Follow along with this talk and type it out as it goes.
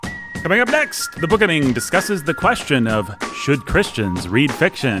Coming up next, The Bookening discusses the question of should Christians read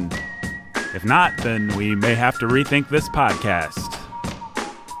fiction? If not, then we may have to rethink this podcast.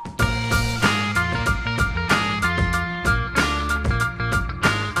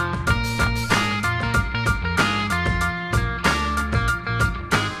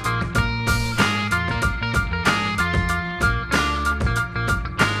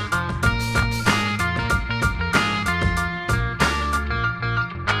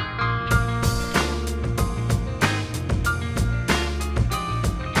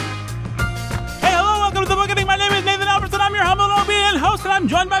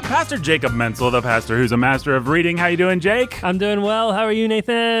 Pastor Jacob Menzel, the pastor who's a master of reading. How you doing, Jake? I'm doing well. How are you,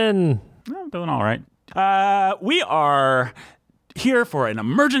 Nathan? I'm doing all right. We are here for an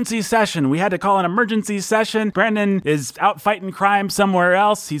emergency session. We had to call an emergency session. Brandon is out fighting crime somewhere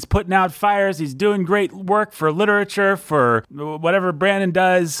else. He's putting out fires. He's doing great work for literature, for whatever Brandon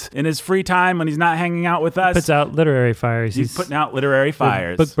does in his free time when he's not hanging out with us. Puts out literary fires. He's putting out literary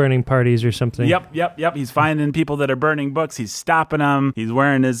fires. Book burning parties or something. Yep. He's finding people that are burning books. He's stopping them. He's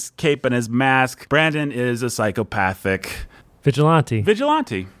wearing his cape and his mask. Brandon is a psychopathic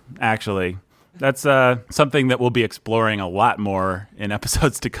vigilante, actually. That's something that we'll be exploring a lot more in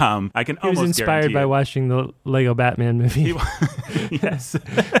episodes to come. I can almost guarantee. He was inspired by watching the Lego Batman movie. Yes.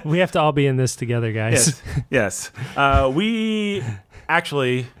 We have to all be in this together, guys. Yes. We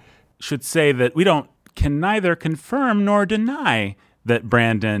actually should say that we can neither confirm nor deny that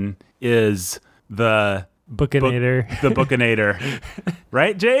Brandon is the Bookinator. The Bookinator.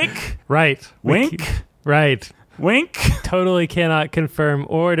 Right, Jake? Right. Wink? Right. Wink. Totally cannot confirm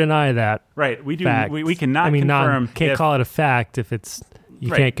or deny that. Right. We do. Fact. We cannot confirm. Can't call it a fact if it's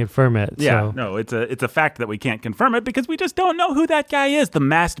can't confirm it. Yeah. So. No, it's a fact that we can't confirm it because we just don't know who that guy is. The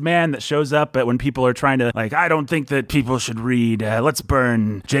masked man that shows up when people are trying to I don't think that people should read. Let's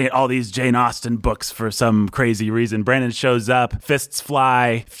burn all these Jane Austen books for some crazy reason. Brandon shows up. Fists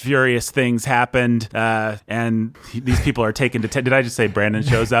fly. Furious things happened. And these people are taken to. Did I just say Brandon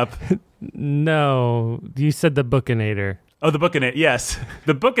shows up? No, you said the Bookinator. Oh, the Bookinator. Yes.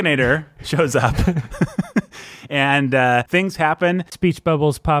 The Bookinator shows up and things happen. Speech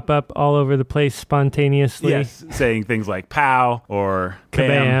bubbles pop up all over the place spontaneously. Yes. Saying things like pow or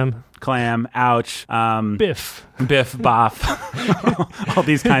kabam, clam, ouch, biff, boff, all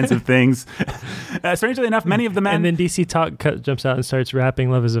these kinds of things. Strangely enough, many of the men... And then DC Talk jumps out and starts rapping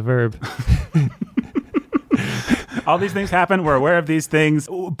Love is a Verb. All these things happen. We're aware of these things.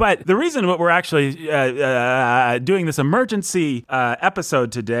 But the reason what we're actually doing this emergency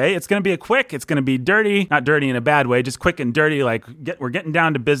episode today, it's going to be it's going to be dirty, not dirty in a bad way, just quick and dirty. We're getting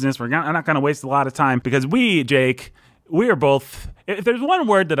down to business. I'm not going to waste a lot of time because Jake, we are both, if there's one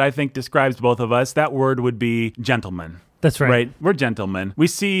word that I think describes both of us, that word would be gentleman. That's right. Right? We're gentlemen. We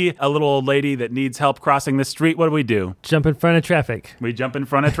see a little old lady that needs help crossing the street. What do? Jump in front of traffic. We jump in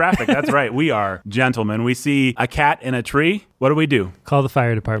front of traffic. That's right. We are gentlemen. We see a cat in a tree. What do? Call the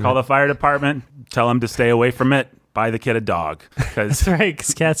fire department. Call the fire department. Tell them to stay away from it. Buy the kid a dog. That's right,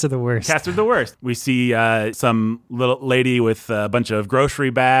 because cats are the worst. Cats are the worst. We see some little lady with a bunch of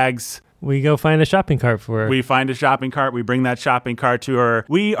grocery bags. We go find a shopping cart for her. We find a shopping cart. We bring that shopping cart to her.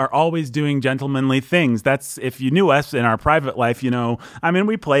 We are always doing gentlemanly things. That's, if you knew us in our private life,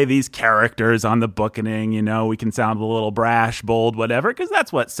 we play these characters on the Bookening, we can sound a little brash, bold, whatever, because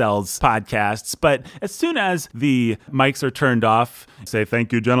that's what sells podcasts. But as soon as the mics are turned off, say,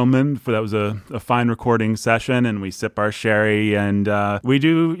 thank you, gentlemen, for that was a fine recording session, and we sip our sherry, and we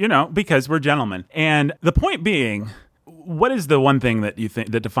do, because we're gentlemen. And the point being, what is the one thing that you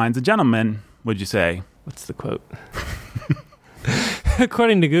think that defines a gentleman, would you say? What's the quote?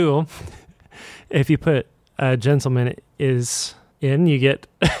 According to Google, if you put a gentleman is in, you get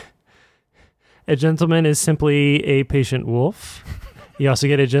a gentleman is simply a patient wolf. You also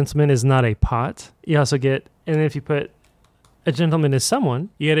get a gentleman is not a pot. You also get, and then if you put a gentleman is someone,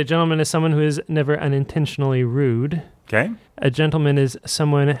 you get a gentleman is someone who is never unintentionally rude. Okay. A gentleman is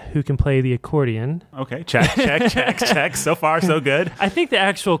someone who can play the accordion. Okay, check. So far, so good. I think the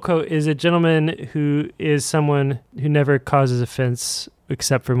actual quote is a gentleman who is someone who never causes offense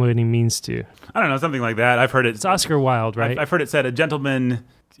except for when he means to. I don't know, something like that. I've heard it. It's Oscar Wilde, right? I've heard it said a gentleman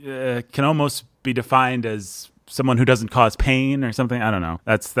can almost be defined as someone who doesn't cause pain or something. I don't know.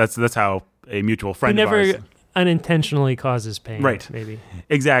 That's how a mutual friend of ours... unintentionally causes pain. Right. Maybe.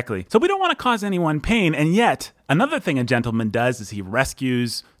 Exactly. So we don't want to cause anyone pain. And yet, another thing a gentleman does is he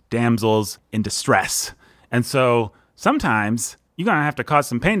rescues damsels in distress. And so sometimes you're going to have to cause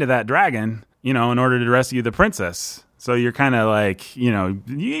some pain to that dragon, in order to rescue the princess. So you're kind of like,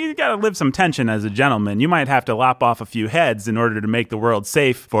 you got to live some tension as a gentleman. You might have to lop off a few heads in order to make the world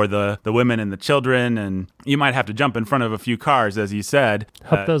safe for the women and the children. And you might have to jump in front of a few cars, as you said.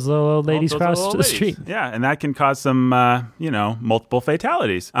 Help those little old ladies cross the street. Yeah, and that can cause some, multiple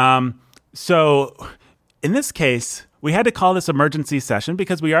fatalities. So in this case, we had to call this emergency session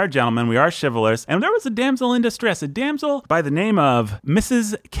because we are gentlemen, we are chivalrous, and there was a damsel in distress, a damsel by the name of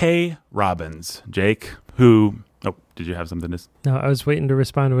Mrs. K. Robbins, Jake, who... Oh, did you have something to say? No, I was waiting to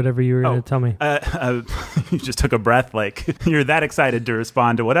respond to whatever you were going to tell me. You just took a breath, like you're that excited to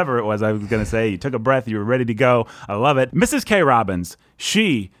respond to whatever it was I was going to say. You took a breath, you were ready to go. I love it. Mrs. K. Robbins,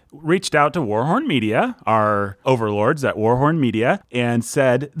 she reached out to Warhorn Media, our overlords at Warhorn Media, and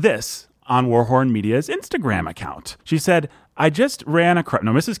said this on Warhorn Media's Instagram account. She said, I just ran across...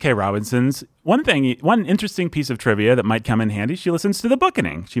 No, Mrs. K. Robinson's... One interesting piece of trivia that might come in handy, she listens to The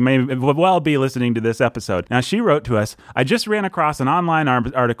Bookening. She may well be listening to this episode. Now, she wrote to us, I just ran across an online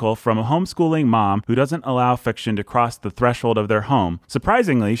article from a homeschooling mom who doesn't allow fiction to cross the threshold of their home.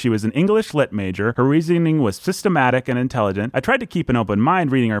 Surprisingly, she was an English lit major. Her reasoning was systematic and intelligent. I tried to keep an open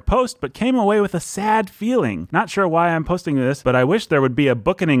mind reading her post, but came away with a sad feeling. Not sure why I'm posting this, but I wish there would be a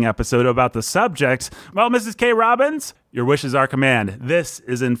Bookening episode about the subject. Well, Mrs. K. Robbins, your wish is our command. This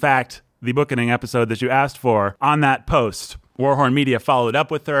is, in fact, the Bookening episode that you asked for on that post. Warhorn Media followed up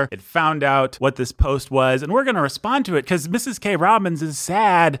with her. It found out what this post was, and we're going to respond to it because Mrs. K. Robbins is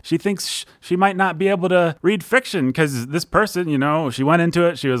sad. She thinks she might not be able to read fiction because this person, she went into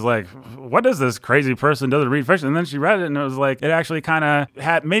it. She was like, what does this crazy person doesn't read fiction? And then she read it, and it was like, it actually kind of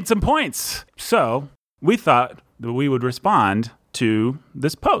made some points. So we thought that we would respond to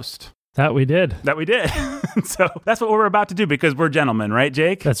this post. That we did. So that's what we're about to do because we're gentlemen, right,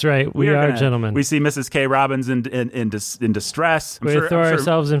 Jake? That's right. We are gentlemen. We see Mrs. K. Robbins in distress. We throw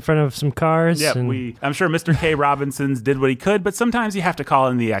ourselves in front of some cars. Yeah, I'm sure Mr. K. Robinson's did what he could, but sometimes you have to call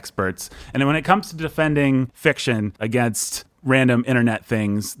in the experts. And when it comes to defending fiction against random internet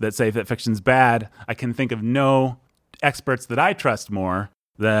things that say that fiction's bad, I can think of no experts that I trust more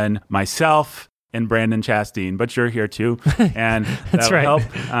than myself and Brandon Chastain, but you're here too, and that'll help.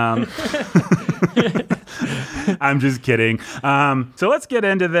 I'm just kidding. So let's get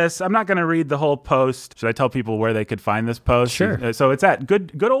into this. I'm not going to read the whole post. Should I tell people where they could find this post? Sure. So it's at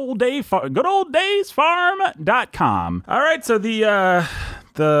goodoldaysfarm.com. All right. So the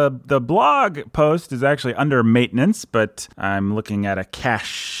blog post is actually under maintenance, but I'm looking at a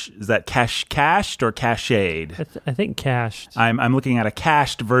cache. Is that cached or cached? I think cached. I'm looking at a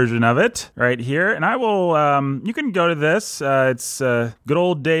cached version of it right here, and I will. You can go to this. It's Good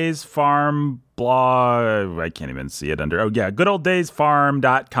Old Days Farm blog. I can't even see it under. Oh yeah,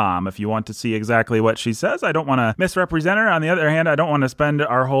 goodoldaysfarm.com. If you want to see exactly what she says, I don't want to misrepresent her. On the other hand, I don't want to spend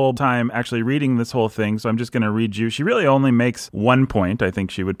our whole time actually reading this whole thing, so I'm just going to read you. She really only makes one point. I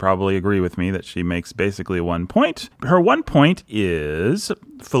think she would probably agree with me that she makes basically 1 point. Her 1 point is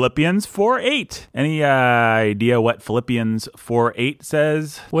Philippians 4:8. Any idea what Philippians 4:8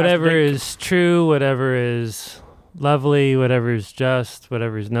 says? Whatever is true, whatever is lovely, whatever is just,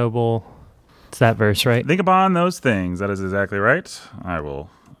 whatever is noble. It's that verse, right? Think upon those things. That is exactly right. I will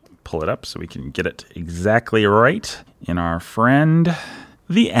pull it up so we can get it exactly right in our friend,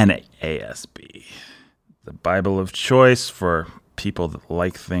 the NASB, the Bible of choice for people that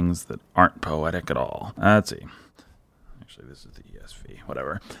like things that aren't poetic at all. Let's see. Actually, this is the ESV.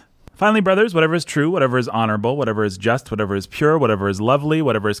 Whatever. Finally, brothers, whatever is true, whatever is honorable, whatever is just, whatever is pure, whatever is lovely,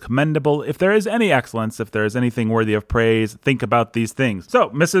 whatever is commendable, if there is any excellence, if there is anything worthy of praise, think about these things. So,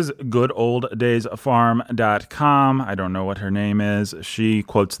 Mrs. GoodOldDaysFarm.com, I don't know what her name is, she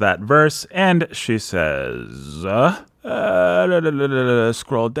quotes that verse, and she says,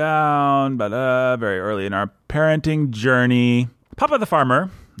 scroll down, very early in our parenting journey, Papa the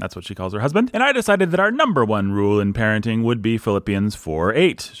farmer, that's what she calls her husband, and I decided that our number one rule in parenting would be Philippians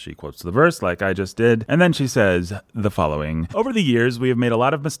 4:8. She quotes the verse like I just did, and then she says the following. Over the years, we have made a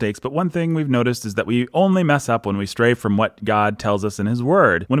lot of mistakes, but one thing we've noticed is that we only mess up when we stray from what God tells us in His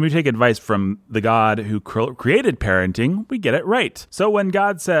Word. When we take advice from the God who created parenting, we get it right. So when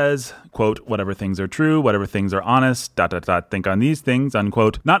God says, quote, whatever things are true, whatever things are honest, ... think on these things,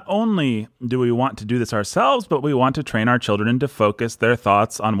 unquote, not only do we want to do this ourselves, but we want to train our children to focus their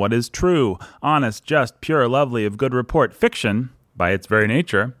thoughts on what is true, honest, just, pure, lovely, of good report. Fiction, by its very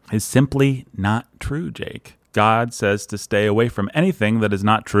nature, is simply not true, Jake. God says to stay away from anything that is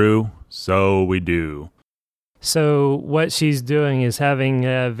not true, so we do. So what she's doing is having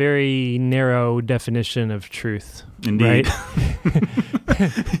a very narrow definition of truth. Indeed. Right?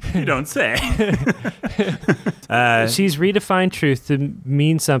 You don't say. She's redefined truth to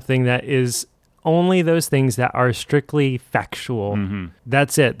mean something that is only those things that are strictly factual. Mm-hmm.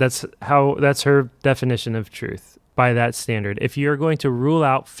 That's it. That's her definition of truth by that standard. If you're going to rule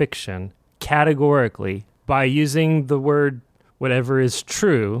out fiction categorically by using the word whatever is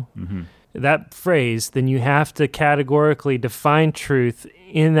true, that phrase, then you have to categorically define truth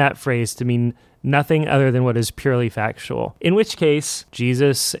in that phrase to mean nothing other than what is purely factual. In which case,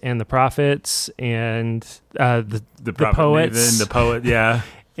 Jesus and the prophets and the poets, Nathan, the poet, yeah.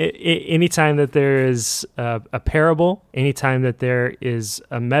 Anytime that there is a parable, anytime that there is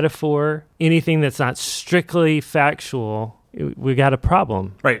a metaphor, anything that's not strictly factual, we got a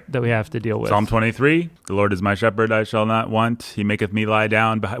problem that we have to deal with. Psalm 23, the Lord is my shepherd, I shall not want. He maketh me lie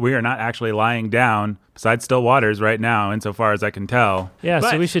down. We are not actually lying down beside still waters right now, insofar as I can tell. Yeah,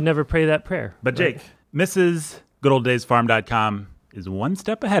 so we should never pray that prayer. But Jake, Mrs. GoodOldDaysFarm.com is one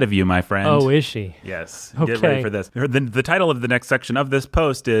step ahead of you, my friend. Oh, is she? Yes. Okay. Get ready for this. The title of the next section of this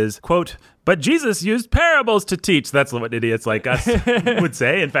post is, quote, "But Jesus used parables to teach." That's what idiots like us would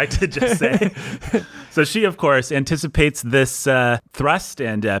say. In fact, just say. So she, of course, anticipates this thrust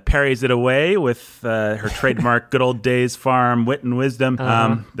and parries it away with her trademark Good Old Days Farm wit and wisdom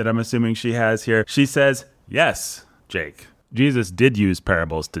that I'm assuming she has here. She says, yes, Jake, Jesus did use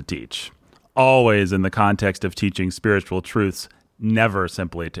parables to teach, always in the context of teaching spiritual truths, never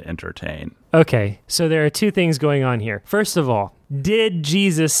simply to entertain. Okay, so there are two things going on here. First of all, did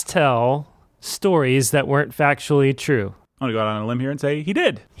Jesus tell stories that weren't factually true? I'm going to go out on a limb here and say he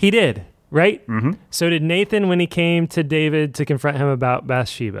did. He did, right? Mm-hmm. So did Nathan when he came to David to confront him about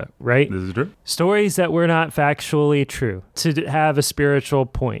Bathsheba, right? This is true. Stories that were not factually true to have a spiritual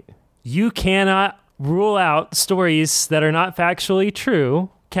point. You cannot rule out stories that are not factually true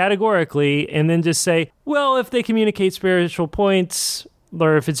categorically and then just say, well, if they communicate spiritual points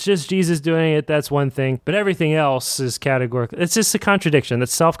or if it's just Jesus doing it, that's one thing, but everything else is categorical. It's just a contradiction.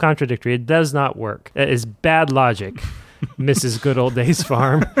 That's self-contradictory. It does not work. That is bad logic, Mrs. Good Old Days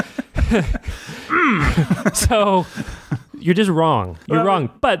Farm. So you're just wrong. You're wrong.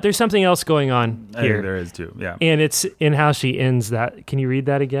 But there's something else going on here. There is too, yeah. And it's in how she ends that. Can you read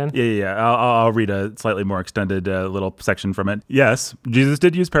that again? Yeah. I'll read a slightly more extended little section from it. Yes, Jesus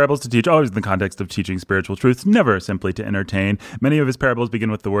did use parables to teach, always in the context of teaching spiritual truths, never simply to entertain. Many of his parables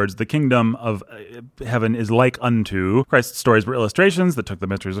begin with the words, "The kingdom of heaven is like unto." Christ's stories were illustrations that took the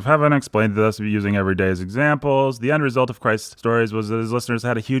mysteries of heaven, explained to us using every day as examples. The end result of Christ's stories was that his listeners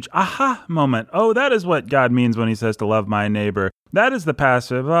had a huge aha moment. Oh, that is what God means when he says to love my neighbor. That is the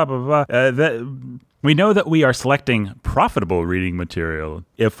passive, blah, blah, blah. We know that we are selecting profitable reading material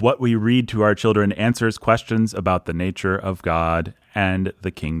if what we read to our children answers questions about the nature of God and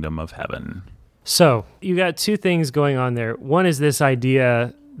the kingdom of heaven. So you got two things going on there. One is this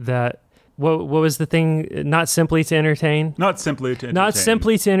idea that, what was the thing? Not simply to entertain? Not simply to entertain. Not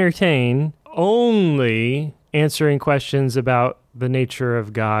simply to entertain, only answering questions about the nature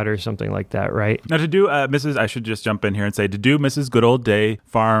of God or something like that, right? Now to do I should just jump in here and say, to do Mrs.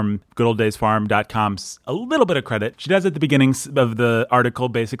 GoodOldDaysFarm.com a little bit of credit, she does at the beginning of the article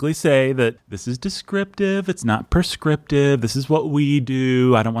basically say that this is descriptive, it's not prescriptive, this is what we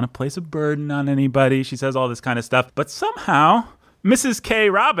do, I don't want to place a burden on anybody. She says all this kind of stuff, but somehow Mrs. K.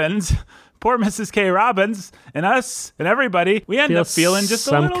 Robbins, poor Mrs. K. Robbins, and us and everybody, we end up feeling just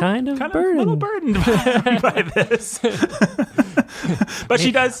a little burdened by this. But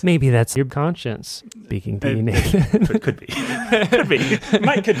she does. Maybe that's your conscience speaking to you, Nathan. Could be. Could be.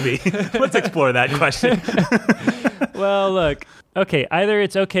 Could be. Let's explore that question. Well, look. Okay, either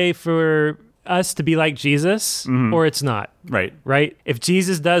it's okay for us to be like Jesus, or it's not. Right. Right? If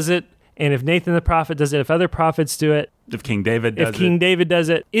Jesus does it, and if Nathan the prophet does it, if other prophets do it, if King David does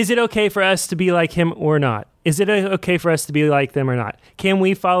it, is it okay for us to be like him or not? Is it okay for us to be like them or not? Can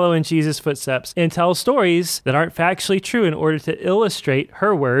we follow in Jesus' footsteps and tell stories that aren't factually true in order to illustrate,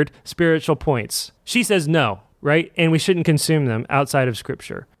 her word, spiritual points? She says no, right? And we shouldn't consume them outside of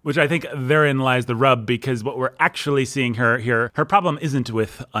Scripture. Which I think therein lies the rub, because what we're actually seeing her here, her problem isn't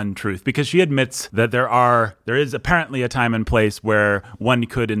with untruth, because she admits that there is apparently a time and place where one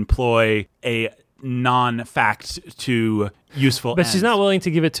could employ a non-fact to useful But ends. she's not willing to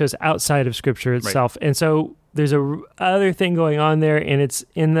give it to us outside of Scripture itself. Right. And so there's other thing going on there, and it's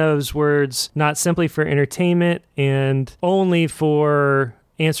in those words, not simply for entertainment and only for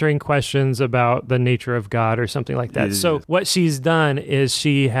answering questions about the nature of God or something like that. So what she's done is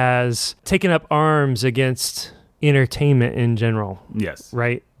she has taken up arms against entertainment in general. Yes.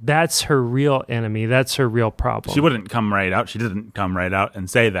 Right? That's her real enemy. That's her real problem. She wouldn't come right out. She didn't come right out and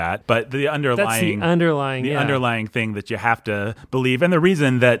say that. But the underlying... That's the underlying thing that you have to believe. And the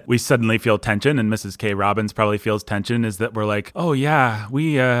reason that we suddenly feel tension, and Mrs. K. Robbins probably feels tension, is that we're like, I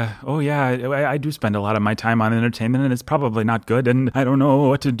do spend a lot of my time on entertainment, and it's probably not good, and I don't know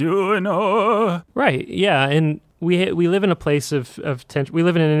what to do, and Right, yeah, and we live in a place of tension. We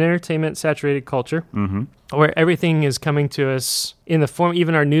live in an entertainment-saturated culture where everything is coming to us in the form,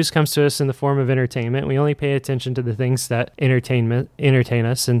 even our news comes to us in the form of entertainment. We only pay attention to the things that entertain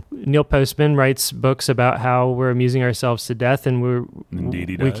us. And Neil Postman writes books about how we're amusing ourselves to death, and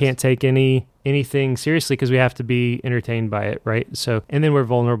we can't take anything seriously because we have to be entertained by it, right? So, and then we're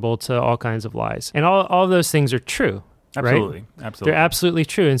vulnerable to all kinds of lies. And all of those things are true, Absolutely. right? Absolutely. They're absolutely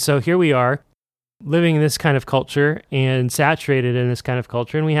true. And so here we are, living in this kind of culture and saturated in this kind of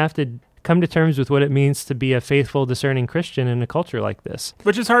culture, and we have to come to terms with what it means to be a faithful, discerning Christian in a culture like this.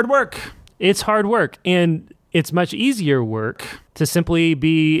 Which is hard work. It's hard work, and it's much easier work to simply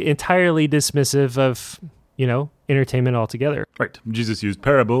be entirely dismissive of, entertainment altogether. Right. Jesus used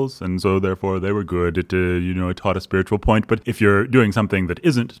parables, and so therefore they were good. It taught a spiritual point. But if you're doing something that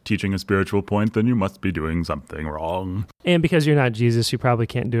isn't teaching a spiritual point, then you must be doing something wrong. And because you're not Jesus, you probably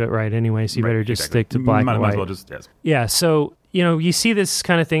can't do it right anyway, so you better just stick to black and white. Might as well just, yes. Yeah, so, you see this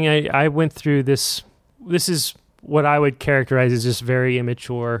kind of thing. I went through this. This is what I would characterize as just very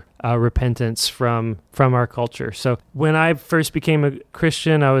immature repentance from our culture. So when I first became a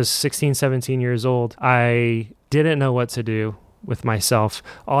Christian, I was 16, 17 years old. I didn't know what to do with myself.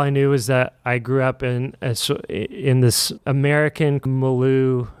 All I knew was that I grew up in this American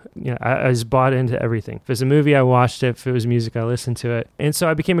milieu. I was bought into everything. If it was a movie, I watched it. If it was music, I listened to it. And so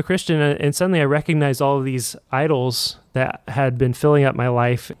I became a Christian, and suddenly I recognized all of these idols that had been filling up my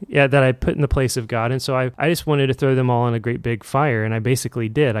life, that I put in the place of God. And so I just wanted to throw them all in a great big fire, and I basically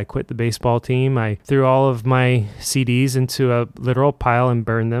did. I quit the baseball team. I threw all of my CDs into a literal pile and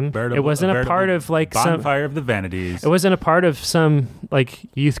burned them. It wasn't a part of like some bonfire of the vanities. It wasn't a part of some like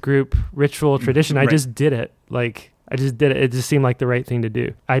youth group ritual tradition. I just did it. I just did it. It just seemed like the right thing to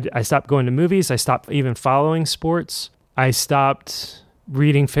do. I stopped going to movies. I stopped even following sports. I stopped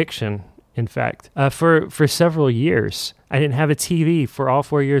reading fiction, in fact. For several years, I didn't have a TV for all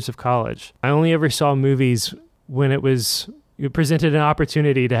 4 years of college. I only ever saw movies when it presented an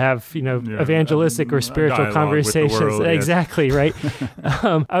opportunity to have, evangelistic or spiritual conversations. World, yes. Exactly, right?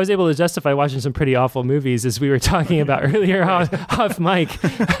 I was able to justify watching some pretty awful movies, as we were talking about earlier off mic.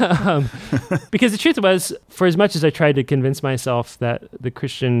 Because the truth was, for as much as I tried to convince myself that the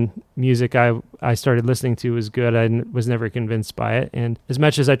Christian music I started listening to was good, I was never convinced by it. And as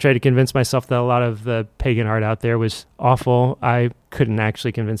much as I tried to convince myself that a lot of the pagan art out there was awful, I couldn't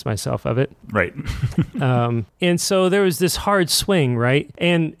actually convince myself of it. Right. And so there was this hard swing, right?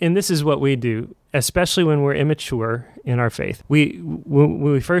 And this is what we do, especially when we're immature in our faith. When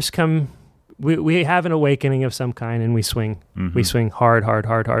we first come, we have an awakening of some kind, and we swing. Mm-hmm. We swing hard.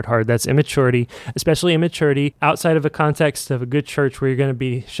 That's immaturity, especially immaturity outside of a context of a good church where you're going to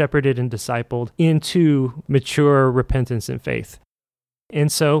be shepherded and discipled into mature repentance and faith. And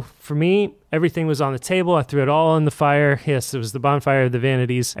so for me, everything was on the table. I threw it all in the fire. Yes, it was the bonfire of the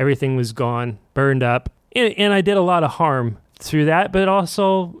vanities. Everything was gone, burned up. And I did a lot of harm through that, but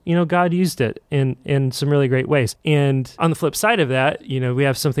also, God used it in some really great ways. And on the flip side of that, we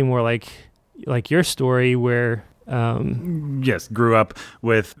have something more like your story where... yes, grew up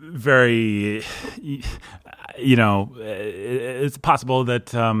with very... it's possible that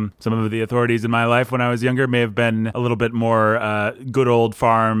some of the authorities in my life when I was younger may have been a little bit more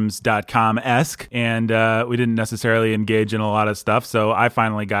goodoldfarms.com-esque, and we didn't necessarily engage in a lot of stuff. So I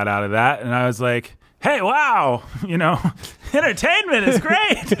finally got out of that, and I was like, hey, wow, entertainment is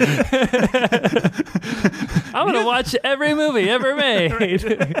great. I'm going to watch every movie ever made.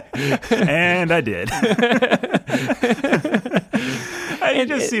 And I did. I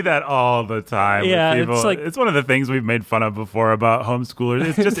just see that all the time with people. It's one of the things we've made fun of before about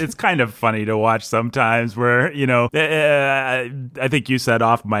homeschoolers. It's kind of funny to watch sometimes where, I think you said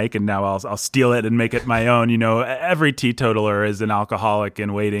off mic, and now I'll steal it and make it my own. Every teetotaler is an alcoholic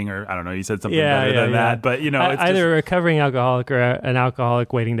in waiting, or I don't know, you said something better than that. But, it's either a recovering alcoholic or an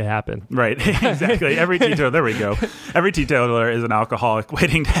alcoholic waiting to happen. Right, exactly. Every teetotaler, there we go. Every teetotaler is an alcoholic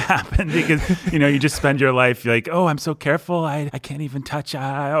waiting to happen because, you just spend your life like, oh, I'm so careful. I can't even touch.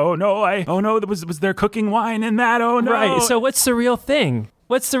 Was there cooking wine in that? Oh, no. Right. So what's the real thing?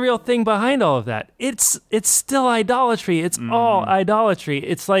 What's the real thing behind all of that? It's still idolatry. It's all idolatry.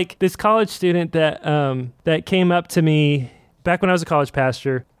 It's like this college student that came up to me back when I was a college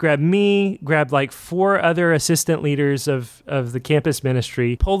pastor, grabbed like 4 other assistant leaders of the campus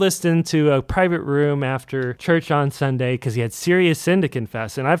ministry, pulled us into a private room after church on Sunday because he had serious sin to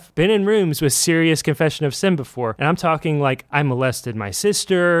confess. And I've been in rooms with serious confession of sin before. And I'm talking like I molested my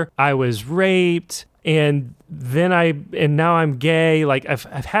sister, I was raped, and now I'm gay. Like I've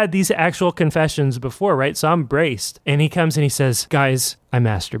had these actual confessions before, right? So I'm braced. And he comes and he says, guys, I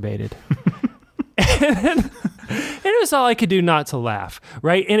masturbated. And it was all I could do not to laugh,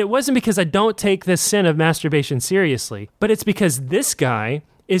 right? And it wasn't because I don't take this sin of masturbation seriously, but it's because this guy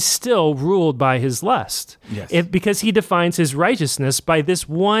is still ruled by his lust. Yes. Because he defines his righteousness by this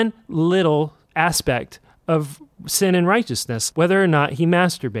one little aspect of sin and righteousness, whether or not he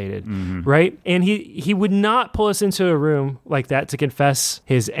masturbated, right? And he would not pull us into a room like that to confess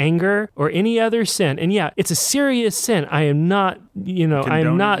his anger or any other sin. And yeah, it's a serious sin. I am not,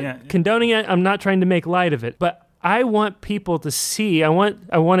 condoning it. I'm not trying to make light of it, but I want people to see, I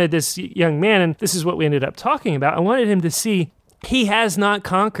wanted this young man, and this is what we ended up talking about. I wanted him to see he has not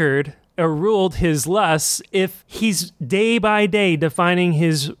conquered or ruled his lusts if he's day by day defining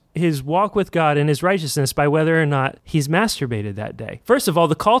his walk with God and his righteousness by whether or not he's masturbated that day. First of all,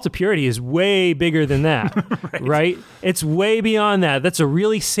 the call to purity is way bigger than that, right? It's way beyond that. That's a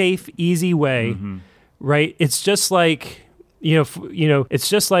really safe, easy way, right? It's just like, it's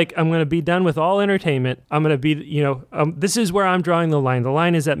just like I'm going to be done with all entertainment. I'm going to be, this is where I'm drawing the line. The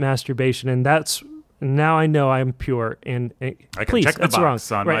line is at masturbation, and that's now I know I'm pure, and I can please, check the that's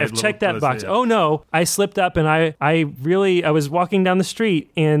box wrong. on right, my I've checked that list, box. yeah. Oh no, I slipped up, and I was walking down the street,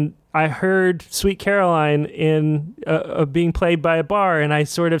 and I heard Sweet Caroline being played by a bar, and I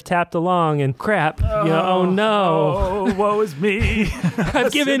sort of tapped along, and crap, oh no. Oh, woe is me.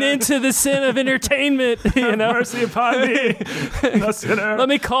 I've given into the sin of entertainment, Have mercy upon me, a sinner. Let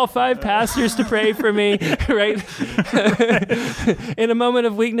me call 5 pastors to pray for me, right? In a moment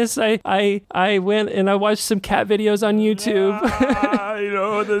of weakness, I went and I watched some cat videos on YouTube.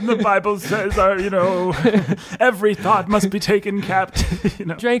 Then the Bible says, every thought must be taken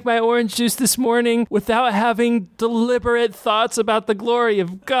captive. Drank my orange juice this morning without having deliberate thoughts about the glory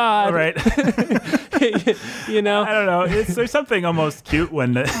of God. Right. I don't know. There's something almost cute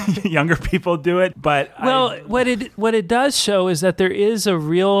when the younger people do it, but what it does show is that there is a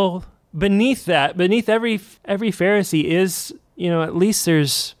real beneath every Pharisee is, at least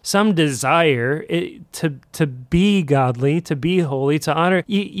there's some desire to be godly, to be holy, to honor.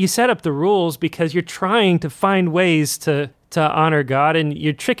 You set up the rules because you're trying to find ways to honor God, and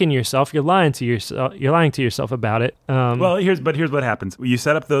you're tricking yourself. You're lying to yourself about it. Here's what happens. You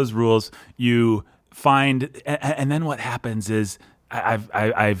set up those rules. You find, and then what happens is,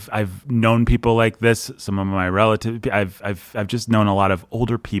 I've known people like this. Some of my relatives. I've just known a lot of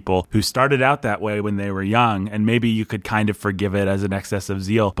older people who started out that way when they were young, and maybe you could kind of forgive it as an excess of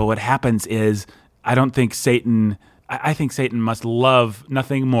zeal. But what happens is, I think Satan must love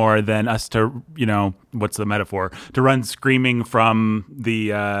nothing more than us to, what's the metaphor? To run screaming from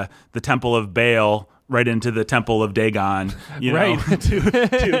the temple of Baal right into the temple of Dagon, right?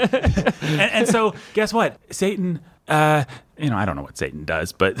 And so, guess what? Satan. I don't know what Satan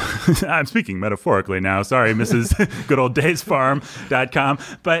does, but I'm speaking metaphorically now. Sorry, Mrs. GoodOldDaysFarm.com.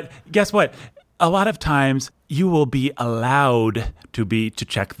 But guess what? A lot of times you will be allowed to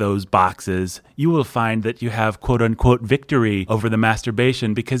check those boxes. You will find that you have quote unquote victory over the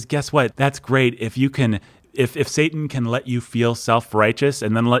masturbation, because guess what? That's great if you can. If Satan can let you feel self-righteous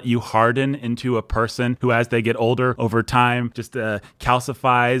and then let you harden into a person who, as they get older, over time, just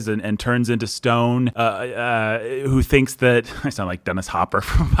calcifies and turns into stone, who thinks that, I sound like Dennis Hopper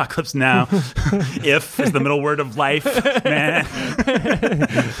from Apocalypse Now, if is the middle word of life, man.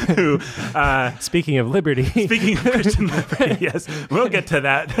 Speaking of liberty. Speaking of Christian liberty, yes. We'll get to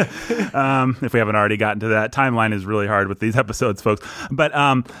that if we haven't already gotten to that. Timeline is really hard with these episodes, folks. But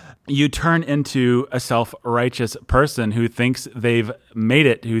you turn into a self-righteous person who thinks they've made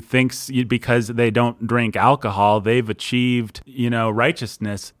it, who thinks because they don't drink alcohol, they've achieved,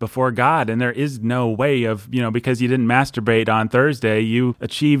 righteousness before God. And there is no way of, because you didn't masturbate on Thursday, you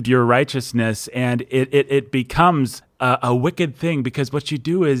achieved your righteousness. And it becomes a wicked thing, because what you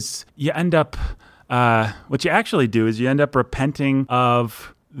do is you end up, repenting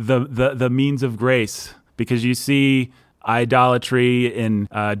of the means of grace, because you see idolatry in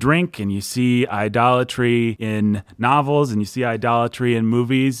drink, and you see idolatry in novels, and you see idolatry in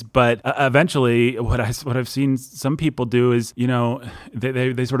movies. But eventually, what I've seen some people do is,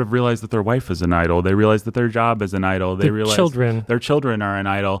 they sort of realize that their wife is an idol. They realize that their job is an idol. They realize their children are an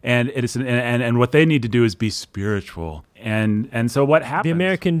idol, and it is, and what they need to do is be spiritual And so what happens? The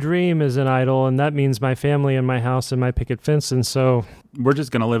American dream is an idol, and that means my family and my house and my picket fence. And so we're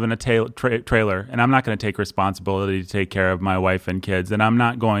just going to live in a trailer, and I'm not going to take responsibility to take care of my wife and kids, and I'm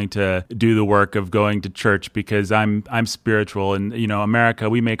not going to do the work of going to church because I'm spiritual. And America,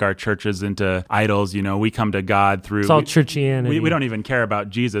 we make our churches into idols. We come to God through. It's all churchianity. We don't even care about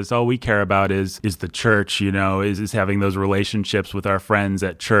Jesus. All we care about is the church. Is having those relationships with our friends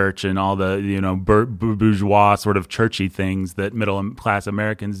at church and all the bourgeois sort of churchy things that middle class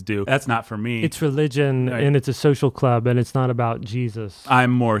Americans do. That's not for me. It's religion, right. And it's a social club, and it's not about Jesus.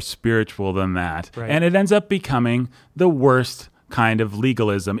 I'm more spiritual than that. Right. And it ends up becoming the worst kind of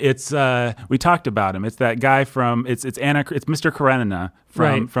legalism. It's we talked about him. It's that guy from it's Mr. Karenina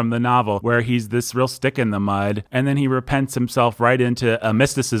from the novel, where he's this real stick in the mud, and then he repents himself right into a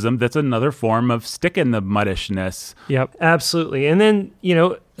mysticism that's another form of stick in the muddishness. Yep, absolutely. And then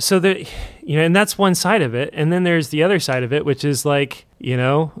so and that's one side of it, and then there's the other side of it, which is like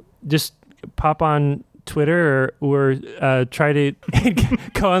just pop on Twitter or try to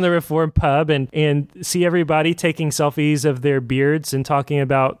go on the Reform pub and see everybody taking selfies of their beards and talking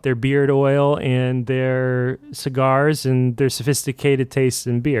about their beard oil and their cigars and their sophisticated tastes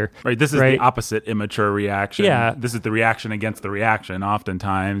in beer. Right. This is the opposite immature reaction. Yeah. This is the reaction against the reaction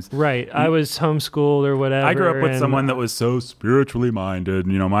oftentimes. Right. I was homeschooled or whatever. I grew up with someone that was so spiritually minded.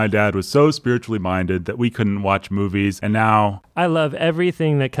 My dad was so spiritually minded that we couldn't watch movies. And now I love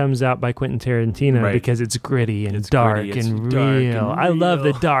everything that comes out by Quentin Tarantino because it's gritty and dark and real. I love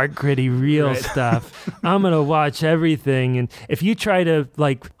the dark, gritty, real stuff. I'm going to watch everything. And if you try to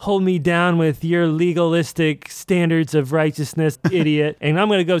hold me down with your legalistic standards of righteousness, idiot, and I'm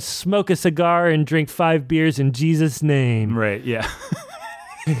going to go smoke a cigar and drink 5 beers in Jesus' name. Right, yeah.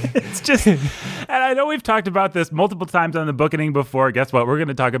 It's just, and I know we've talked about this multiple times on the Bookening before. Guess what? We're going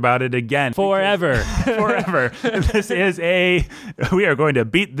to talk about it again. Forever. Forever. We are going to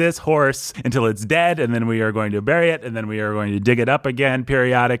beat this horse until it's dead, and then we are going to bury it, and then we are going to dig it up again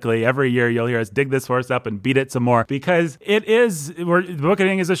periodically. Every year you'll hear us dig this horse up and beat it some more, because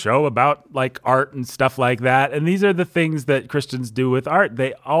Bookening is a show about art and stuff like that. And these are the things that Christians do with art.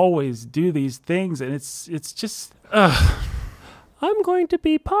 They always do these things, and it's just, I'm going to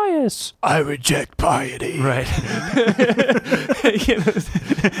be pious. I reject piety. Right.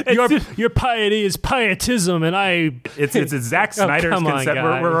 Your piety is pietism, and it's a Zack Snyder's concept.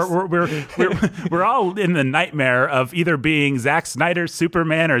 We're all in the nightmare of either being Zack Snyder's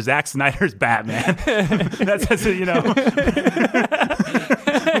Superman or Zack Snyder's Batman. That's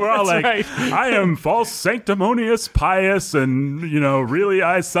we're all I am false, sanctimonious, pious, and really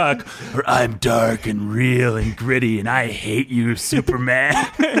I suck. Or I'm dark and real and gritty, and I hate you, Superman.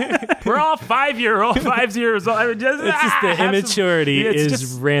 We're all 5 years old. It's just the immaturity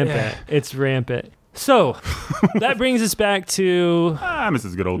is rampant. Yeah. It's rampant. So that brings us back to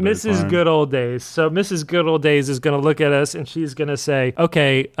Mrs. Good Old Days. Mrs. Good Old Days. So Mrs. Good Old Days is going to look at us and she's going to say,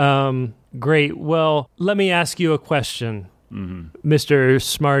 "Okay, great. Well, let me ask you a question, Mr.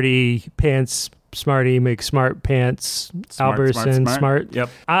 Smarty Pants, Smarty McSmart Pants, Alberson, Smart. Yep.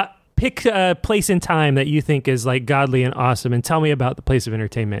 Pick a place and time that you think is godly and awesome, and tell me about the place of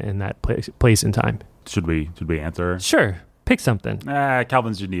entertainment in that place and time." Should we answer? Sure. Pick something.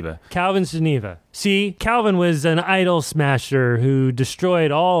 Calvin's Geneva. Calvin's Geneva. See, Calvin was an idol smasher who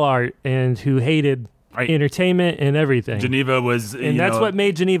destroyed all art and who hated entertainment and everything. Geneva was... And that's what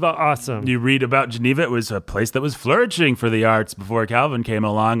made Geneva awesome. You read about Geneva, it was a place that was flourishing for the arts before Calvin came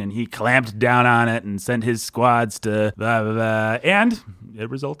along, and he clamped down on it and sent his squads to blah, blah, blah. And it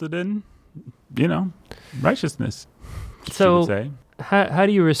resulted in, righteousness. So how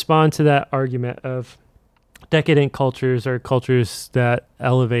do you respond to that argument of decadent cultures are cultures that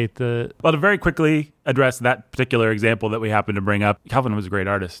elevate the... Well, to very quickly address that particular example that we happen to bring up, Calvin was a great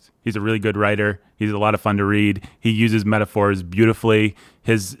artist. He's a really good writer. He's a lot of fun to read. He uses metaphors beautifully.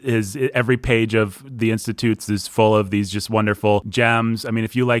 His every page of the Institutes is full of these just wonderful gems. I mean,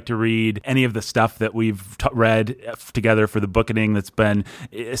 if you like to read any of the stuff that we've read together for the Bookening that's been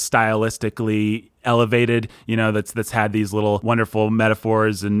stylistically elevated, that's had these little wonderful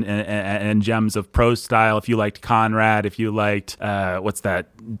metaphors and gems of prose style. If you liked Conrad, if you liked what's that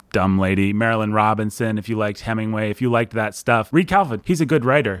dumb lady, Marilyn Robinson, if you liked Hemingway, if you liked that stuff, read Calvin. He's a good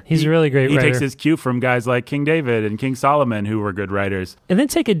writer. He's a really great writer. He takes his cue from guys like King David and King Solomon, who were good writers. And then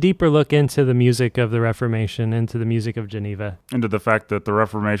take a deeper look into the music of the Reformation, into the music of Geneva. Into the fact that the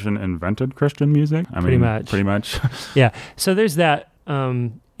Reformation invented Christian music? Pretty much. Yeah. So there's that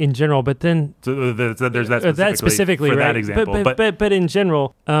in general, but then... So there's that specifically for right? that example. But in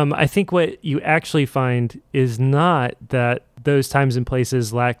general, I think what you actually find is not that those times and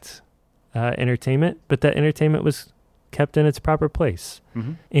places lacked entertainment, but that entertainment was kept in its proper place.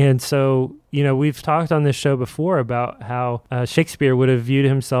 Mm-hmm. And so, we've talked on this show before about how Shakespeare would have viewed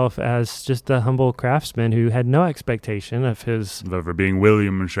himself as just a humble craftsman who had no expectation of his... For being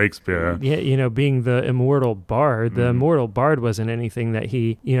William Shakespeare. Yeah, being the immortal bard. The immortal bard wasn't anything that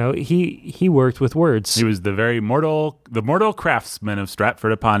he worked with words. He was the mortal craftsman of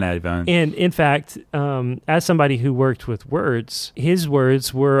Stratford-upon-Avon. And in fact, as somebody who worked with words, his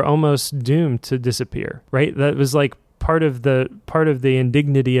words were almost doomed to disappear, right? That was like part of the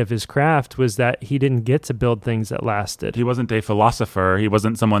indignity of his craft was that he didn't get to build things that lasted. He wasn't a philosopher. He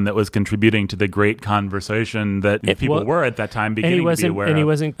wasn't someone that was contributing to the great conversation that people were at that time beginning to be aware of. And he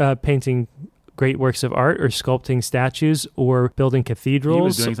wasn't painting great works of art or sculpting statues or building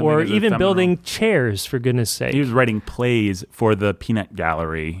cathedrals or even building chairs, for goodness sake. He was writing plays for the Peanut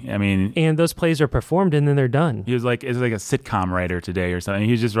Gallery. I mean, and those plays are performed and then they're done. He was like a sitcom writer today or something.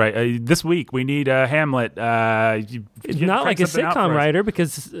 He was just this week we need a Hamlet. Not like a sitcom writer,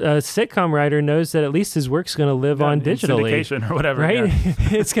 because a sitcom writer knows that at least his work's going to live on digitally. Syndication or whatever. Right? Yeah.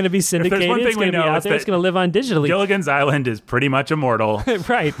 It's going to be syndicated. It's going to be out there. It's going to live on digitally. Gilligan's Island is pretty much immortal.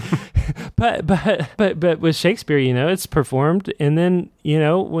 Right. But with Shakespeare, it's performed, and then,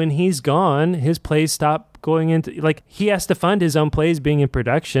 when he's gone, his plays stop going into, like, he has to fund his own plays being in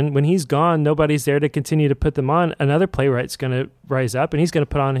production. When he's gone, nobody's there to continue to put them on. Another playwright's going to rise up, and he's going to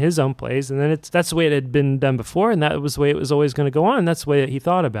put on his own plays, and then that's the way it had been done before, and that was the way it was always going to go on, and that's the way that he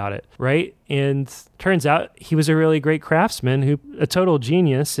thought about it, right? And turns out he was a really great craftsman, a total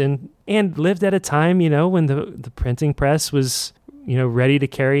genius, and lived at a time, when the printing press was ready to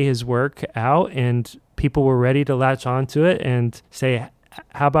carry his work out, and people were ready to latch onto it and say,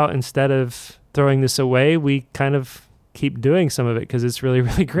 how about instead of throwing this away, we kind of keep doing some of it because it's really,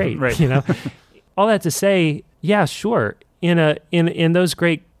 really great. Right. All that to say, yeah, sure. In those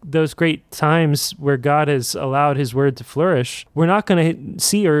great times where God has allowed his word to flourish, we're not going to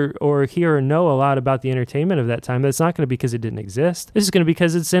see or hear or know a lot about the entertainment of that time. That's not going to be because it didn't exist. This is going to be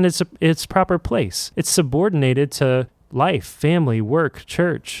because it's in its proper place. It's subordinated to life, family, work,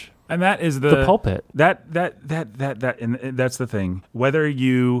 church. And that is the pulpit. And that's the thing. Whether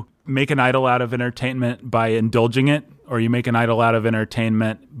you make an idol out of entertainment by indulging it, or you make an idol out of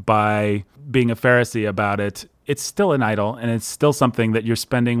entertainment by being a Pharisee about it, it's still an idol, and it's still something that you're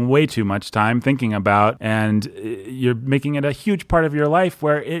spending way too much time thinking about, and you're making it a huge part of your life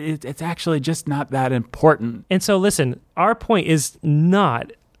where it's actually just not that important. And so listen, our point is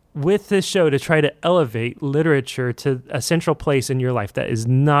not with this show to try to elevate literature to a central place in your life. That is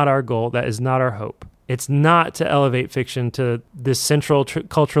not our goal. That is not our hope. It's not to elevate fiction to this central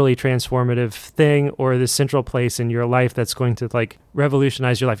culturally transformative thing or this central place in your life that's going to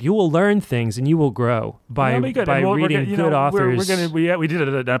revolutionize your life. You will learn things and you will grow by reading good authors. We did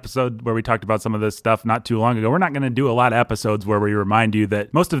an episode where we talked about some of this stuff not too long ago. We're not going to do a lot of episodes where we remind you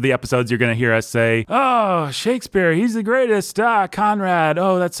that most of the episodes you're going to hear us say, "Oh, Shakespeare, he's the greatest. Conrad,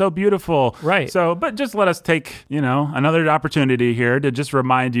 oh, that's so beautiful." Right. So, but just let us take another opportunity here to just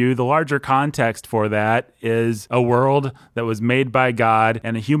remind you the larger context for that is a world that was made by God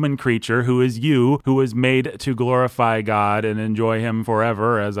and a human creature who is you, who was made to glorify God and enjoy him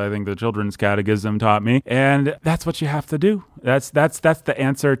forever, as I think the Children's Catechism taught me. And that's what you have to do. That's the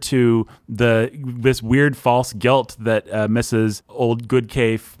answer to this weird false guilt that Mrs. Old Good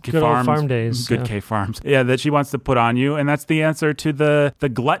K Farms, farm days, Good K Farms, that she wants to put on you, and that's the answer to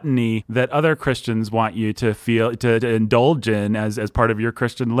the gluttony that other Christians want you to feel, to indulge in as part of your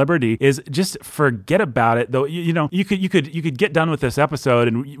Christian liberty. Is just forget about it. Though you could get done with this episode,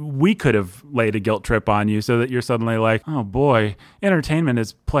 and we could have laid a guilt trip on you so that you're suddenly like, oh boy, entertainment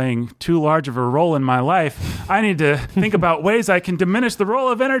is playing too large of a role in my life. I need to think about ways I can diminish the role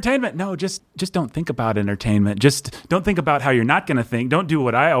of entertainment. No, just don't think about entertainment. Just don't think about how you're not going to think. Don't do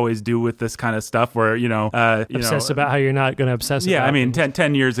what I always do with this kind of stuff where, obsess about how you're not going to obsess about. Yeah, I mean,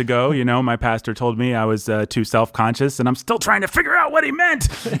 10 years ago, my pastor told me I was too self-conscious, and I'm still trying to figure out what he meant,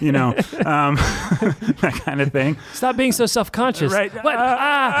 that kind of thing. Stop being so self-conscious. Right. What?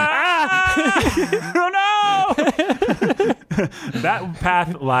 Oh, no! That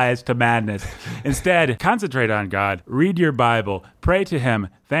path lies to madness. Instead, concentrate on God. Read your Bible. Pray to him.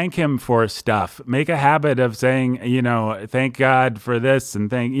 Thank him for stuff. Make a habit of saying, thank God for this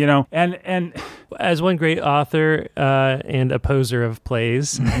and and as one great author and opposer of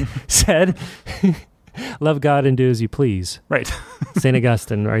plays said, love God and do as you please. Right. St.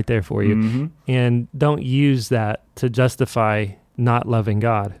 Augustine right there for you. Mm-hmm. And don't use that to justify not loving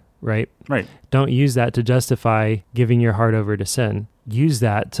God, right? Right. Don't use that to justify giving your heart over to sin. Use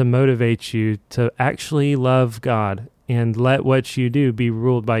that to motivate you to actually love God and let what you do be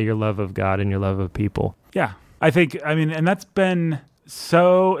ruled by your love of God and your love of people. Yeah. I think, I mean, and that's been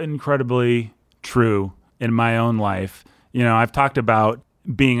so incredibly true in my own life. You know, I've talked about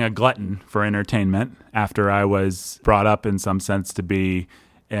being a glutton for entertainment after I was brought up in some sense to be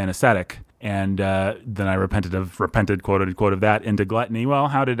an ascetic. And then I repented, quote unquote, of that into gluttony. Well,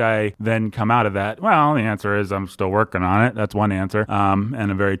 how did I then come out of that? Well, the answer is I'm still working on it. That's one answer,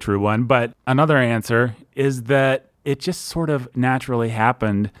 and a very true one. But another answer is that it just sort of naturally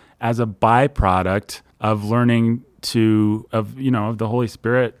happened as a byproduct of learning of the Holy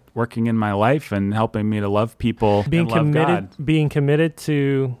Spirit working in my life and helping me to love people and love God. Being committed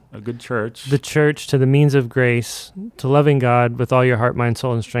to a good church. The church, to the means of grace, to loving God with all your heart, mind,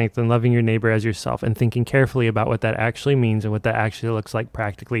 soul, and strength, and loving your neighbor as yourself, and thinking carefully about what that actually means and what that actually looks like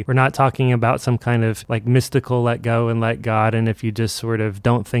practically. We're not talking about some kind of like mystical let go and let God, and if you just sort of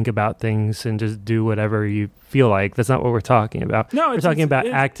don't think about things and just do whatever you feel like. That's not what we're talking about. No, we're talking about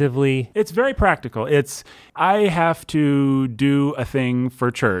actively. It's very practical. I have to do a thing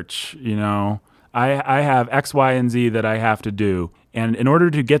for church, you know. I have X, Y, and Z that I have to do. And in order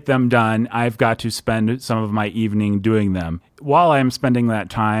to get them done, I've got to spend some of my evening doing them. While I'm spending that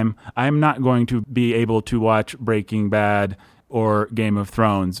time, I'm not going to be able to watch Breaking Bad or Game of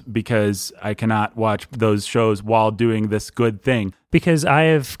Thrones because I cannot watch those shows while doing this good thing. Because I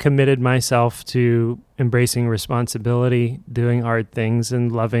have committed myself to embracing responsibility, doing hard things,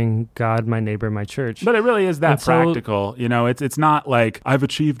 and loving God, my neighbor, my church. But it really is that practical. You know, it's not like I've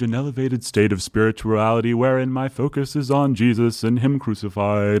achieved an elevated state of spirituality wherein my focus is on Jesus and Him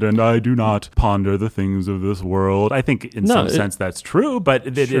crucified, and I do not ponder the things of this world. I think in some sense that's true,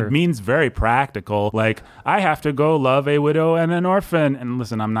 but it means very practical. Like, I have to go love a widow and an orphan. And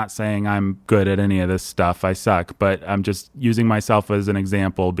listen, I'm not saying I'm good at any of this stuff. I suck, but I'm just using myself as an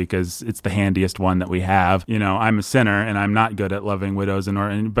example because it's the handiest one that we have. You know, I'm a sinner and I'm not good at loving widows and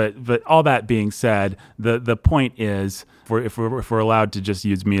orphans. But all that being said, the point is, if we're allowed to just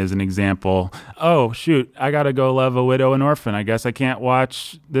use me as an example, oh shoot, I gotta go love a widow and orphan. I guess I can't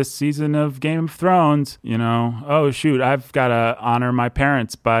watch this season of Game of Thrones. You know, oh shoot, I've gotta honor my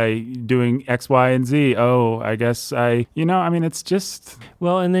parents by doing X, Y, and Z. Oh, I guess it's just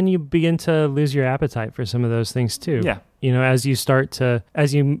and then you begin to lose your appetite for some of those things too. Yeah. You know, as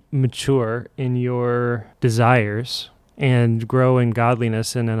you mature in your desires and grow in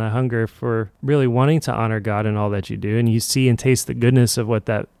godliness and in a hunger for really wanting to honor God in all that you do, and you see and taste the goodness of what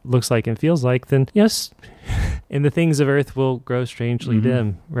that looks like and feels like, then yes, and the things of earth will grow strangely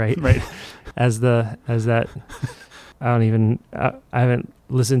dim, right? Right. As that, I haven't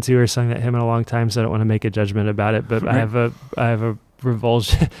listened to or sung that hymn in a long time, so I don't want to make a judgment about it, but right. I have a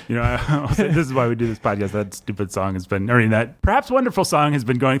revulsion. You know, this is why we do this podcast. That stupid song has been, or that perhaps wonderful song has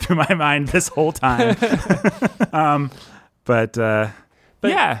been going through my mind this whole time. But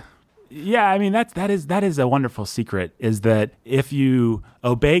yeah. I mean, that is a wonderful secret, is that if you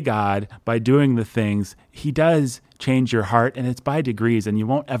obey God by doing the things, He does change your heart, and it's by degrees, and you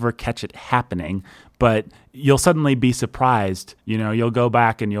won't ever catch it happening, but you'll suddenly be surprised. You know, you'll go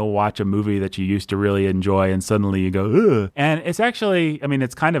back and you'll watch a movie that you used to really enjoy, and suddenly you go, ugh. And it's actually, I mean,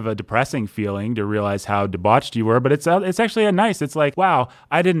 it's kind of a depressing feeling to realize how debauched you were, but it's actually it's like, wow,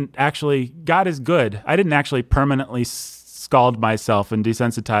 God is good. I didn't actually permanently scald myself and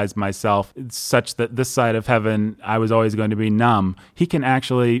desensitize myself such that this side of heaven I was always going to be numb. He can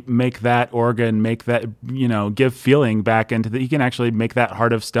actually make that organ, give feeling back into he can actually make that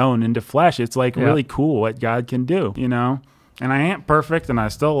heart of stone into flesh. It's like really cool what God can do, you know? And I ain't perfect and I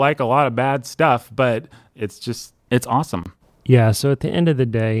still like a lot of bad stuff, but it's awesome. Yeah, so at the end of the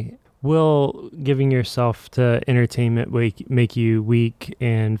day, will giving yourself to entertainment make you weak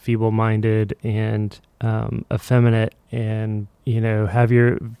and feeble-minded and effeminate and,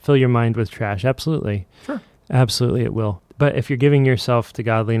 fill your mind with trash? Absolutely. Sure. Absolutely it will. But if you're giving yourself to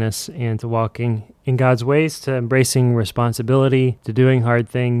godliness and to walking in God's ways, to embracing responsibility, to doing hard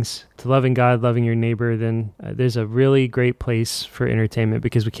things, to loving God, loving your neighbor, then there's a really great place for entertainment,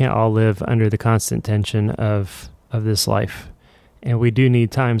 because we can't all live under the constant tension of this life. And we do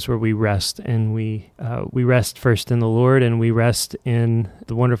need times where we rest, and we rest first in the Lord, and we rest in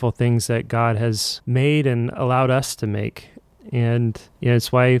the wonderful things that God has made and allowed us to make. And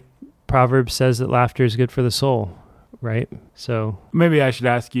it's why Proverbs says that laughter is good for the soul, right? So maybe I should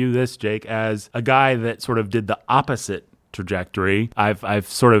ask you this, Jake, as a guy that sort of did the opposite trajectory. I've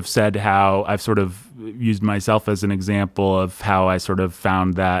sort of said how I've sort of used myself as an example of how I sort of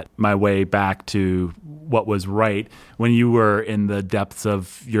found that my way back to what was right. When you were in the depths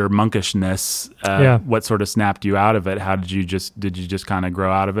of your monkishness, what sort of snapped you out of it? How did you just kind of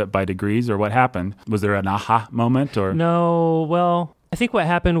grow out of it by degrees, or what happened? Was there an aha moment, or? No, well, I think what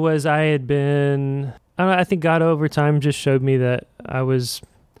happened was I had been I think God over time just showed me that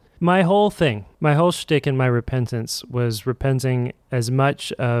my whole shtick in my repentance was repenting as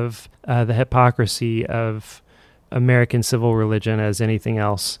much of the hypocrisy of American civil religion as anything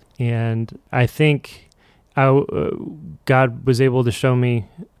else. And I think God was able to show me,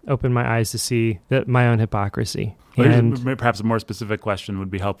 open my eyes to see that my own hypocrisy. And perhaps a more specific question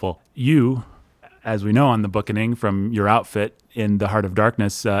would be helpful. You, as we know on the Bookening from your outfit in the Heart of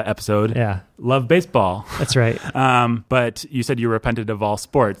Darkness episode, love baseball. That's right. But you said you repented of all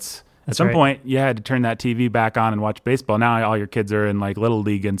sports. At some point, you had to turn that TV back on and watch baseball. Now all your kids are in like Little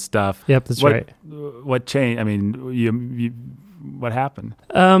League and stuff. Yep, that's right. What changed? I mean, what happened?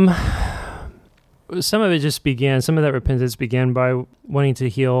 Some of it just began, some of that repentance began by wanting to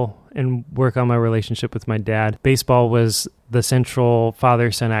heal and work on my relationship with my dad. Baseball was the central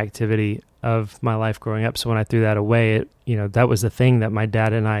father-son activity of my life growing up. So when I threw that away, that was the thing that my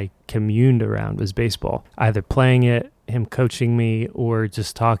dad and I communed around, was baseball. Either playing it, him coaching me, or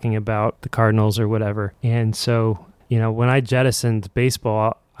just talking about the Cardinals or whatever. And so, when I jettisoned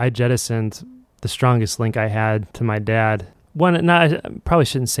baseball, I jettisoned the strongest link I had to my dad. I probably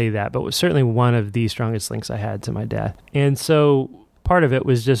shouldn't say that, but was certainly one of the strongest links I had to my dad. And so part of it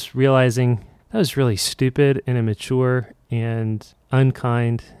was just realizing that was really stupid and immature and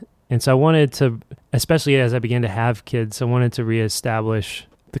unkind. And so I wanted to, especially as I began to have kids, I wanted to reestablish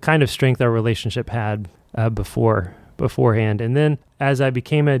the kind of strength our relationship had beforehand. And then as I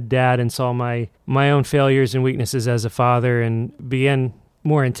became a dad and saw my own failures and weaknesses as a father and began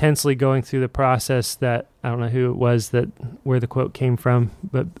more intensely going through the process that, I don't know who it was where the quote came from,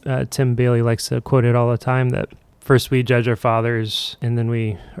 but Tim Bailey likes to quote it all the time, that first we judge our fathers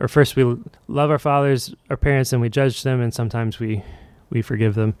first we love our fathers, our parents, and we judge them, and sometimes we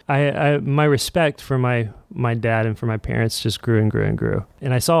forgive them. My respect for my dad and for my parents just grew and grew and grew.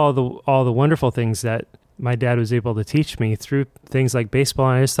 And I saw all the wonderful things that my dad was able to teach me through things like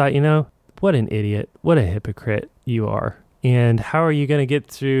baseball, and I just thought, what an idiot, what a hypocrite you are. And how are you going to get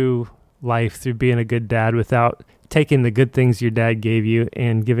through life through being a good dad without taking the good things your dad gave you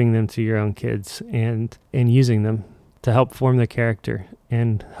and giving them to your own kids and using them to help form their character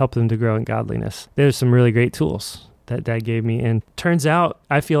and help them to grow in godliness? There's some really great tools that dad gave me. And turns out,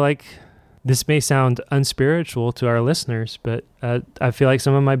 I feel like this may sound unspiritual to our listeners, but I feel like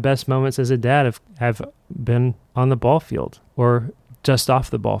some of my best moments as a dad have been on the ball field or just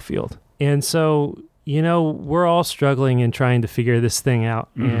off the ball field. And so, we're all struggling and trying to figure this thing out,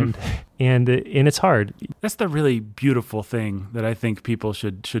 and it's hard. That's the really beautiful thing that I think people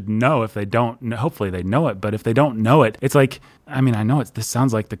should know. If they don't, hopefully they know it, but if they don't know it, it's like, I know this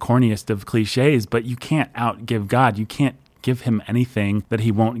sounds like the corniest of cliches, but you can't outgive God. You can't give him anything that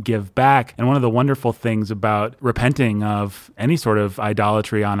he won't give back. And one of the wonderful things about repenting of any sort of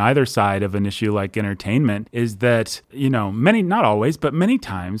idolatry on either side of an issue like entertainment is that, not always, but many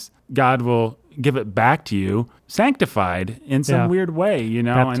times God will give it back to you sanctified in some weird way,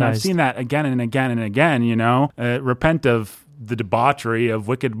 Baptized. And I've seen that again and again and again, repent of the debauchery of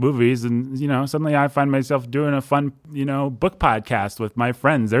wicked movies, and suddenly I find myself doing a fun book podcast with my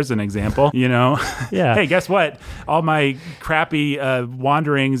friends. There's an example. Hey, guess what, all my crappy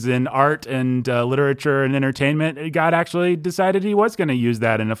wanderings in art and literature and entertainment, God actually decided he was going to use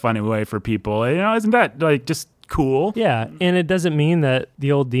that in a funny way for people. Isn't that just cool? Yeah, and it doesn't mean that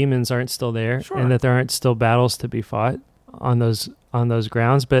the old demons aren't still there, and that there aren't still battles to be fought on those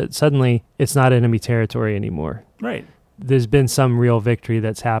grounds, but suddenly it's not enemy territory anymore. Right. There's been some real victory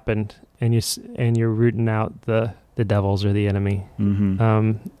that's happened, and you're rooting out the devils or the enemy.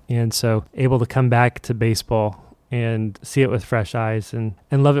 Mm-hmm. And so able to come back to baseball and see it with fresh eyes and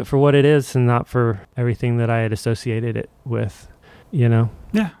love it for what it is and not for everything that I had associated it with, Yeah.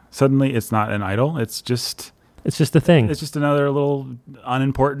 Suddenly it's not an idol. It's just a thing. It's just another little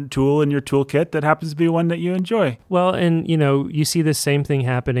unimportant tool in your toolkit that happens to be one that you enjoy. Well, and you see the same thing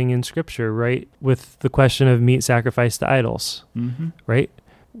happening in Scripture, right? With the question of meat sacrificed to idols, right?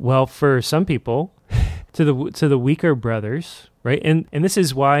 Well, for some people, to the weaker brothers, right? And this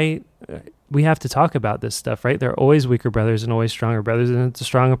is why we have to talk about this stuff, right? There are always weaker brothers and always stronger brothers, and the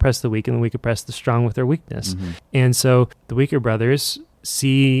strong oppress the weak, and the weak oppress the strong with their weakness. Mm-hmm. And so the weaker brothers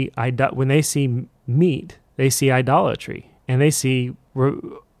when they see meat, they see idolatry, and they see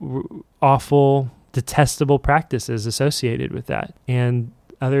awful, detestable practices associated with that. And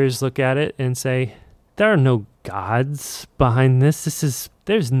others look at it and say, there are no gods behind this.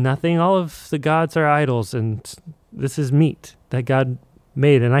 There's nothing. All of the gods are idols, and this is meat that God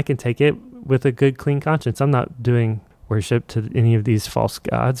made, and I can take it with a good, clean conscience. I'm not doing worship to any of these false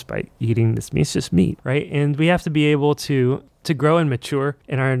gods by eating this meat. It's just meat, right? And we have to be able to to grow and mature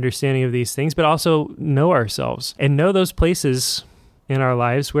in our understanding of these things, but also know ourselves and know those places in our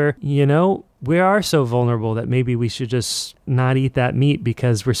lives where, we are so vulnerable that maybe we should just not eat that meat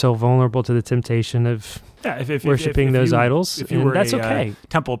because we're so vulnerable to the temptation of worshiping those idols. If you were that's a okay.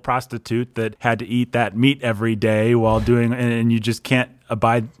 Temple prostitute that had to eat that meat every day while doing, and you just can't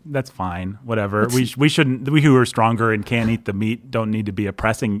abide, that's fine. Whatever. We shouldn't. We who are stronger and can't eat the meat don't need to be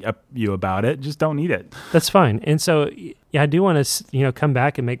oppressing you about it. Just don't eat it. That's fine. And so, I do want to, come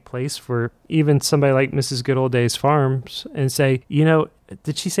back and make place for even somebody like Mrs. Good Old Days Farms and say,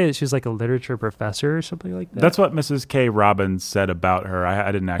 did she say that she was like a literature professor or something like that? That's what Mrs. K. Robbins said about her.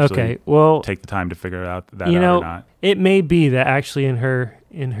 I didn't actually take the time to figure out that out or not. It may be that actually in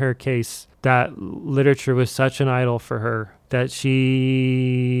her case, that literature was such an idol for her that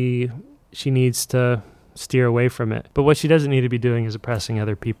she needs to steer away from it. But what she doesn't need to be doing is oppressing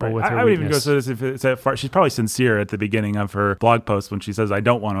other people with her I would weakness. even go so this if it's that far. She's probably sincere at the beginning of her blog post when she says, I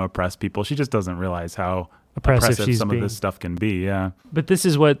don't want to oppress people. She just doesn't realize how oppressive some of this stuff can be. Yeah. But this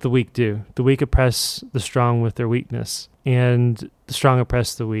is what the weak do. The weak oppress the strong with their weakness, and the strong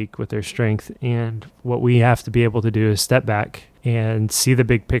oppress the weak with their strength. And what we have to be able to do is step back and see the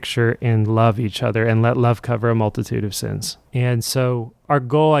big picture and love each other and let love cover a multitude of sins. And so our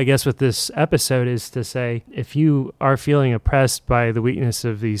goal, I guess, with this episode is to say, if you are feeling oppressed by the weakness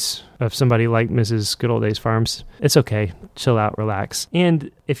of somebody like Mrs. Good Old Days Farms, it's okay. Chill out, relax.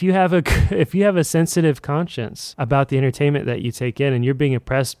 And if you have a sensitive conscience about the entertainment that you take in and you're being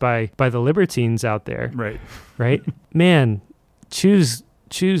oppressed by the libertines out there, right? Man, choose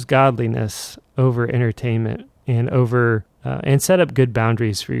godliness over entertainment and over and set up good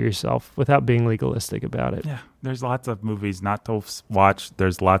boundaries for yourself without being legalistic about it. Yeah, there's lots of movies not to watch.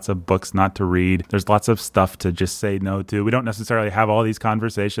 There's lots of books not to read. There's lots of stuff to just say no to. We don't necessarily have all these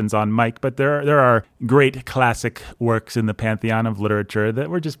conversations on mic, but there are great classic works in the pantheon of literature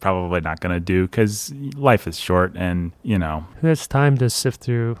that we're just probably not going to do because life is short and, Who has time to sift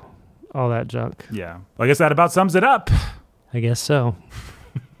through all that junk? Yeah. Well, I guess that about sums it up. I guess so.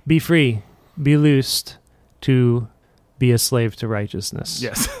 Be free. Be loosed to be a slave to righteousness.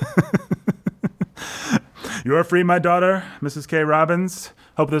 Yes. You are free, my daughter, Mrs. K. Robbins.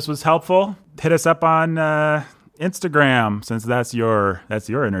 Hope this was helpful. Hit us up on Instagram, since that's your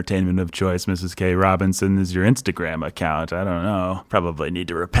entertainment of choice. Mrs. K. Robinson is your Instagram account. I don't know. Probably need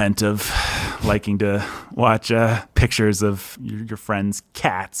to repent of liking to watch pictures of your friends'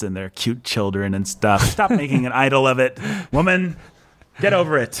 cats and their cute children and stuff. Stop making an idol of it, woman. Get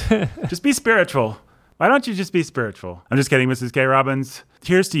over it. Just be spiritual. Why don't you just be spiritual? I'm just kidding, Mrs. K. Robbins.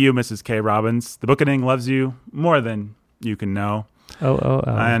 Here's to you, Mrs. K. Robbins. The Bookening loves you more than you can know. Oh.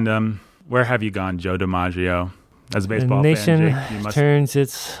 And where have you gone, Joe DiMaggio? As a baseball fan, Jake, you must turns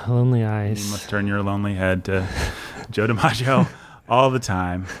its lonely eyes. You must turn your lonely head to Joe DiMaggio all the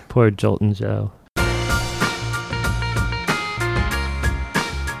time. Poor Jolton Joe.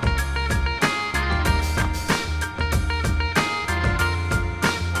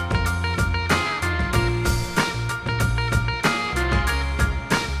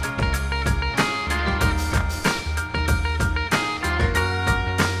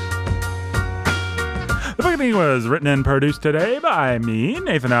 Was written and produced today by me,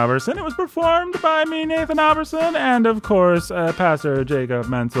 Nathan Alberson. It was performed by me, Nathan Alberson, and of course, Pastor Jacob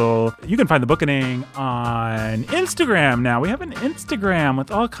Menzel. You can find The Bookening on Instagram now. We have an Instagram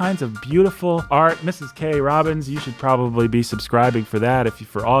with all kinds of beautiful art. Mrs. K. Robbins, you should probably be subscribing for that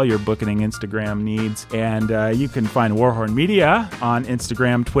for all your Bookening Instagram needs. And you can find Warhorn Media on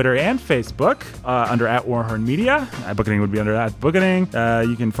Instagram, Twitter, and Facebook under @Warhorn Media. Bookening would be under @Bookening.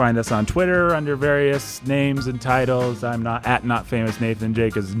 You can find us on Twitter under various names and titles. I'm not @NotFamousNathan. Nathan.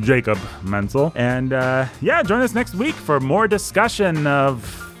 Jake is Jacob Menzel. And join us next week for more discussion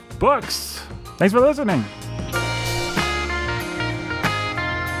of books. Thanks for listening.